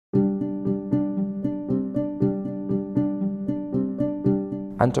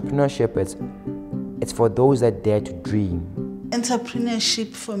Entrepreneurship it's for those that dare to dream.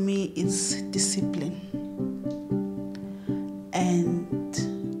 Entrepreneurship for me is discipline and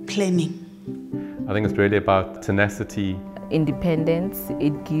planning. I think it's really about tenacity. Independence,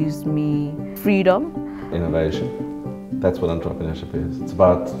 it gives me freedom. Innovation, that's what entrepreneurship is. It's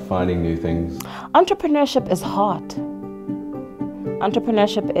about finding new things. Entrepreneurship is hard.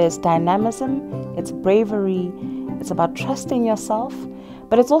 Entrepreneurship is dynamism, it's bravery, it's about trusting yourself,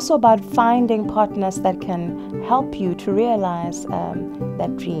 but it's also about finding partners that can help you to realize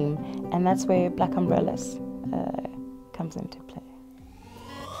that dream. And that's where Black Umbrellas comes into play.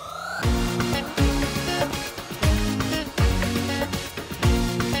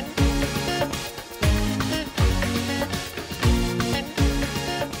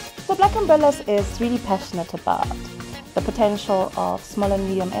 So Black Umbrellas is really passionate about the potential of small and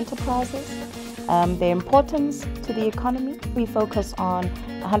medium enterprises, their importance to the economy. We focus on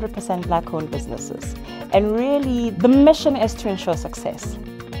 100% Black-owned businesses, and really the mission is to ensure success.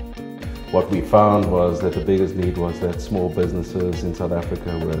 What we found was that the biggest need was that small businesses in South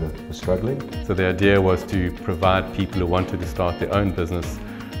Africa were struggling. So the idea was to provide people who wanted to start their own business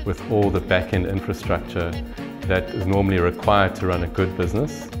with all the back-end infrastructure that is normally required to run a good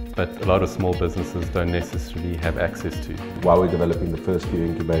business, but a lot of small businesses don't necessarily have access to. While we're developing the first few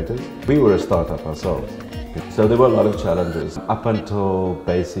incubators, we were a startup ourselves. So there were a lot of challenges. Up until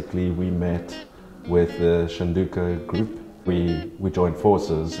basically we met with the Shanduka group, we joined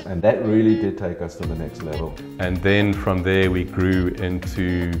forces, and that really did take us to the next level. And then from there we grew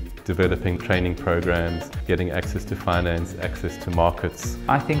into developing training programs, getting access to finance, access to markets.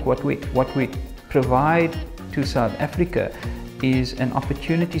 I think what we provide to South Africa is an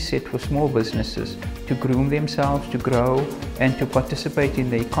opportunity set for small businesses to groom themselves, to grow and to participate in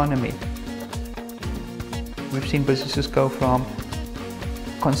the economy. We've seen businesses go from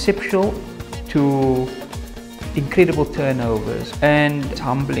conceptual to incredible turnovers, and it's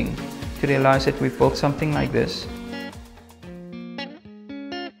humbling to realize that we've built something like this.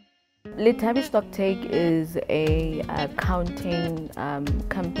 Letabi Stocktake is a accounting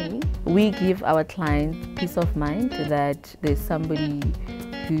company. We give our clients peace of mind that there's somebody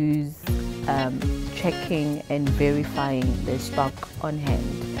who's checking and verifying their stock on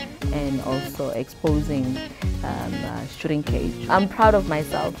hand and also exposing shrinkage. I'm proud of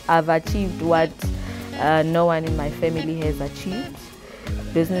myself. I've achieved what no one in my family has achieved.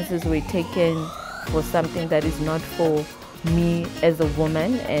 Businesses were taken for something that is not for me as a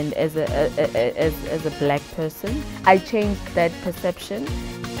woman and as a Black person. I changed that perception.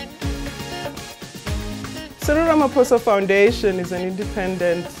 Cyril Ramaphosa Foundation is an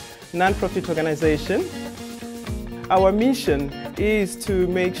independent non-profit organization. Our mission is to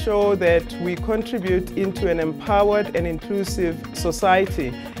make sure that we contribute into an empowered and inclusive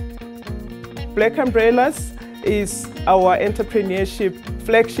society. Black Umbrellas is our entrepreneurship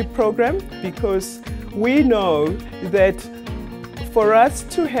flagship program because we know that for us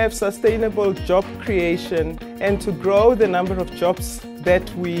to have sustainable job creation and to grow the number of jobs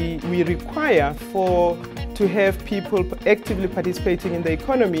that we require to have people actively participating in the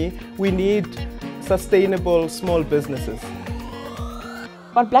economy, we need sustainable small businesses.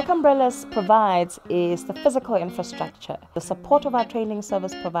 What Black Umbrellas provides is the physical infrastructure, the support of our training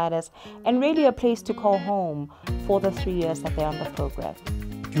service providers, and really a place to call home for the 3 years that they're on the program.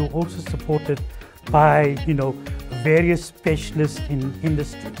 You're also supported by, various specialists in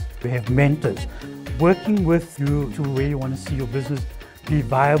industries. We have mentors working with you to where you want to see your business be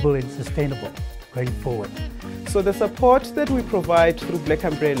viable and sustainable going forward. So the support that we provide through Black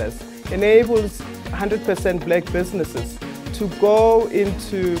Umbrellas enables 100% Black businesses to go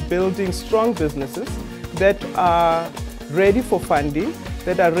into building strong businesses that are ready for funding,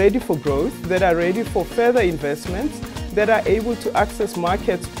 that are ready for growth, that are ready for further investments, that are able to access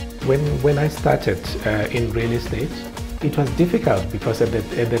markets. When I started in real estate, it was difficult because at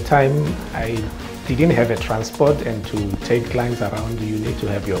the time I didn't have a transport, and to take clients around you need to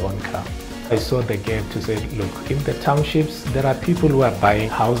have your own car. I saw the gap to say, look, in the townships there are people who are buying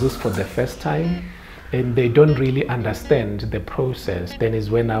houses for the first time and they don't really understand the process. Then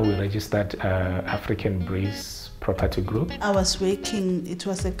is when now we registered African Breeze Property Group. I was working, it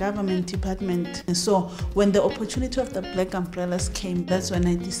was a government department, and so when the opportunity of the Black Umbrellas came, that's when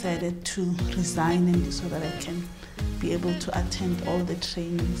I decided to resign, and so that I can be able to attend all the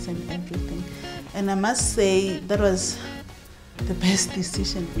trainings and everything. And I must say that was the best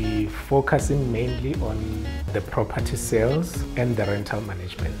decision. We focusing mainly on the property sales and the rental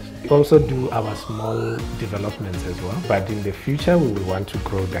management. We also do our small developments as well, but in the future we will want to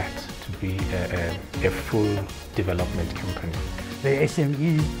grow that to be a full development company. the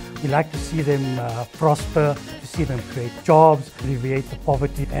SMEs. We like to see them prosper, to see them create jobs, alleviate the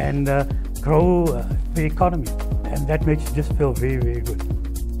poverty and grow the economy. And that makes you just feel very, very good.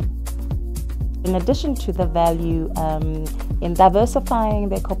 In addition to the value in diversifying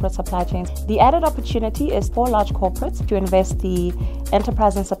their corporate supply chains, the added opportunity is for large corporates to invest the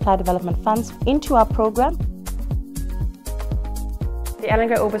enterprise and supply development funds into our program. The Alan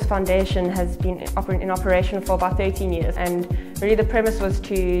Gray Orbis Foundation has been in operation for about 13 years, and really the premise was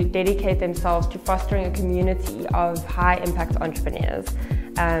to dedicate themselves to fostering a community of high-impact entrepreneurs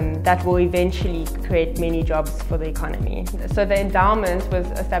that will eventually create many jobs for the economy. So the endowment was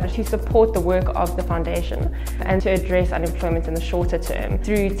established to support the work of the foundation and to address unemployment in the shorter term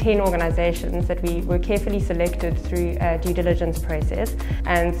through 10 organizations that we were carefully selected through a due diligence process.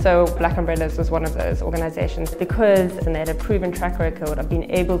 And so Black Umbrellas was one of those organizations because they had a proven track record of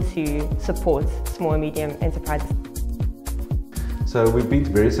being able to support small and medium enterprises. So we've been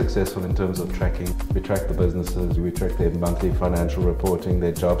very successful in terms of tracking. We track the businesses, we track their monthly financial reporting,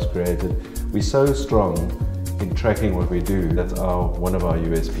 their jobs created. We're so strong in tracking what we do. That's one of our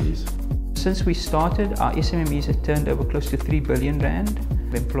USPs. Since we started, our SMMEs have turned over close to 3 billion rand.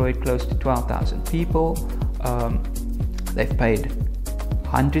 We've employed close to 12,000 people. They've paid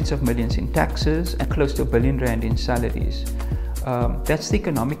hundreds of millions in taxes and close to R1 billion in salaries. That's the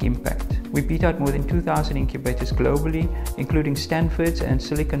economic impact. We beat out more than 2,000 incubators globally, including Stanford's and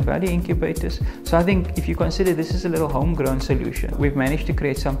Silicon Valley incubators. So I think if you consider this is a little homegrown solution, we've managed to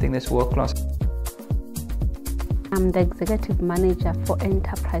create something that's world-class. I'm the Executive Manager for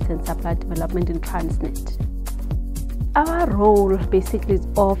Enterprise and Supply Development in Transnet. Our role basically is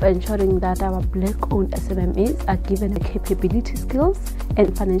of ensuring that our Black-owned SMMEs are given the capability skills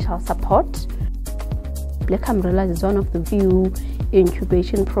and financial support. Black Umbrellas is one of the few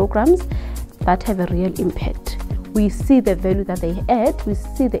incubation programs that have a real impact. We see the value that they add, we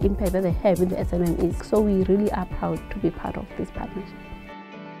see the impact that they have in the SMMEs, so we really are proud to be part of this partnership.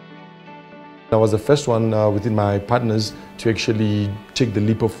 I was the first one within my partners to actually take the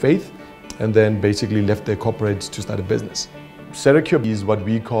leap of faith and then basically left their corporate to start a business. Seracure is what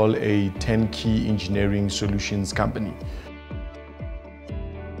we call a 10-key engineering solutions company.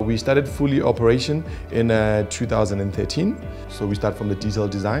 We started fully operation in 2013. So we start from the detail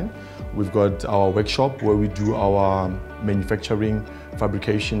design. We've got our workshop where we do our manufacturing,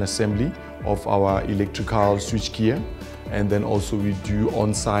 fabrication, assembly of our electrical switchgear. And then also we do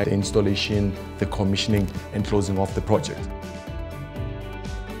on-site installation, the commissioning and closing off the project.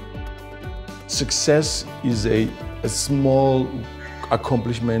 Success is a small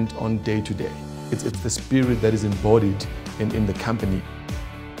accomplishment on day to day. It's the spirit that is embodied in the company.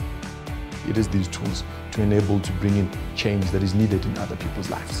 It is these tools to enable to bring in change that is needed in other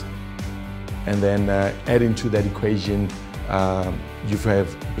people's lives. And then adding to that equation, you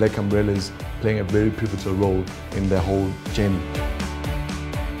have Black Umbrellas playing a very pivotal role in the whole journey.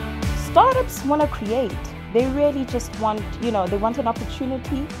 Startups want to create. They really just want, they want an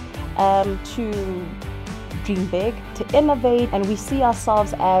opportunity to dream big, to innovate, and we see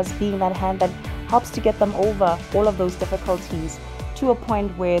ourselves as being that hand that helps to get them over all of those difficulties to a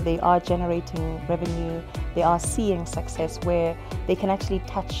point where they are generating revenue, they are seeing success, where they can actually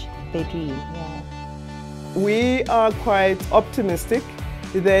touch their dream. Yeah. We are quite optimistic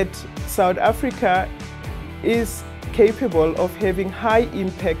that South Africa is capable of having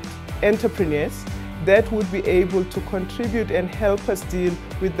high-impact entrepreneurs that would be able to contribute and help us deal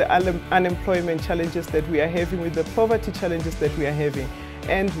with the unemployment challenges that we are having, with the poverty challenges that we are having.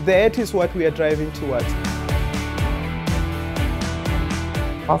 And that is what we are driving towards.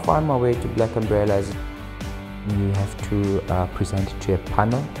 I found my way to Black Umbrellas. You have to present it to a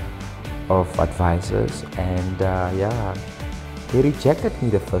panel of advisors, and they rejected me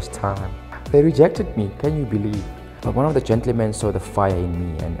the first time. They rejected me, can you believe? But one of the gentlemen saw the fire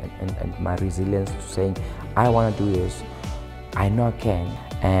in me and my resilience, saying, I want to do this, I know I can.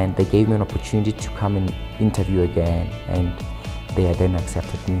 And they gave me an opportunity to come and interview again, and they then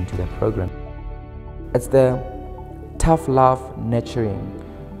accepted me into their program. It's the tough love nurturing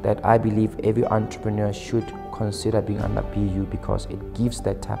that I believe every entrepreneur should consider being under BU, because it gives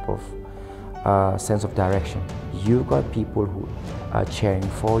that type of sense of direction. You've got people who are cheering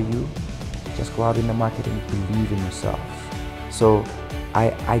for you. Just go out in the market and believe in yourself. So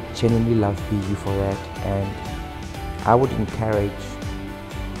I genuinely love BU for that, and I would encourage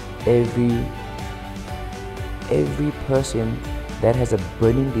every person that has a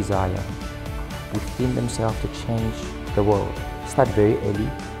burning desire within themselves to change the world. Start very early,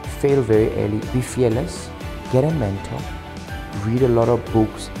 fail very early, be fearless, get a mentor, read a lot of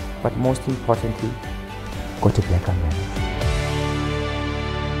books, but most importantly, go to Black Umbrellas.